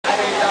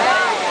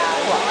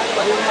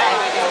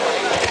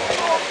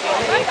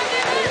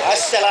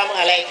Assalamu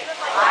alaikum.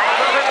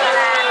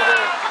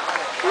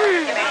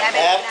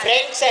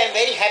 Friends, I am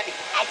very happy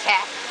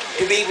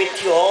to be with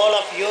you, all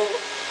of you.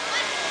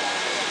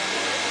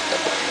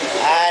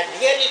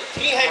 Nearly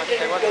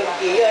 320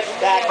 years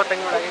back,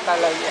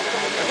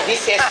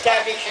 this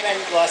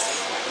establishment was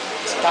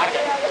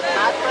started.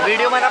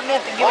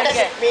 What does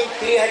it mean,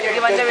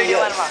 320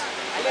 years?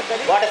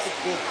 What does it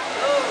mean?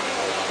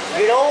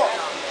 You know,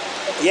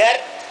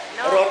 Earth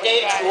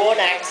rotates one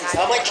axis.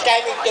 How much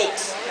time it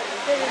takes?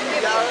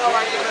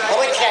 How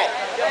much time?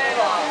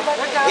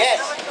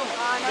 Yes.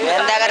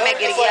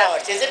 24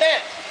 hours, isn't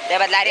it?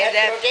 Earth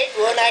rotates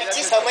one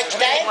axis. How much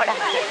time?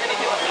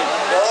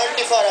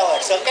 24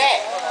 hours,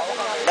 okay?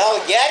 Now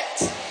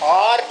Earth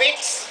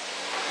orbits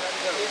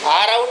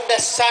around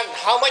the sun.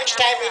 How much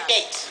time it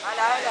takes?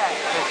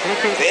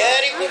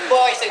 Very good,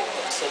 boys and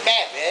girls,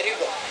 okay? Very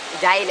good.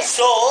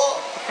 So,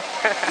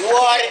 you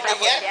are in the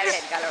Earth,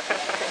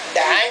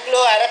 the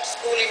Anglo-Arab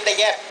school in the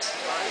Earth.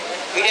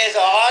 It has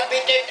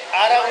orbited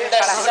around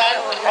the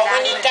sun how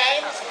many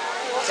times?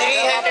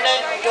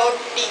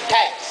 320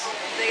 times.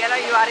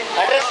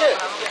 Understood?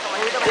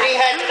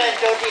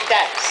 320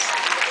 times.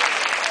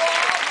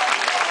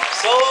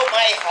 So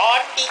my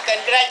hearty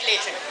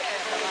congratulations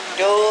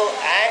to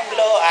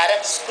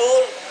Anglo-Arab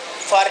school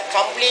for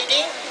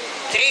completing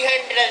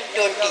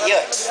 320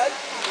 years.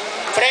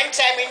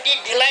 Friends, I am indeed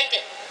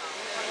delighted.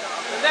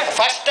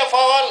 First of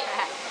all,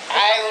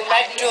 I would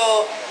like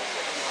to,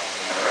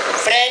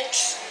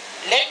 friends,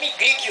 let me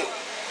greet you.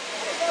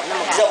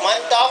 It's the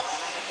month of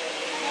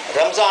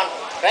Ramzan,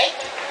 right?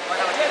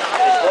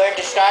 It's going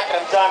to start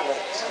Ramzan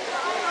month.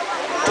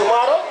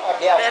 Tomorrow or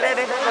day after?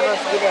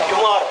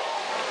 Tomorrow.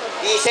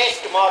 He says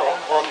tomorrow.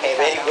 Okay,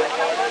 very good.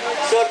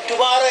 So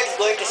tomorrow is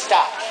going to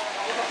start.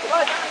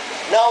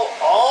 Now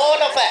all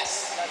of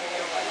us,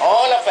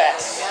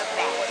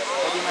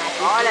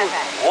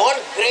 one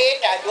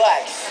great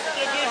advice.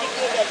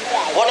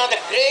 One of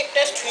the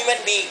greatest human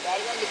beings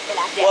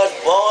was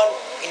born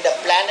in the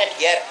planet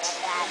Earth.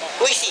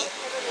 Who is he?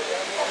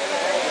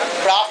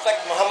 Prophet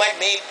Muhammad,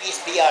 may peace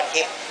be on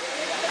him.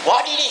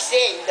 What did he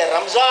say in the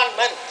Ramzan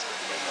month?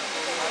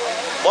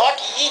 What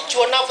each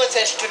one of us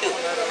has to do.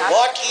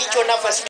 What each one of us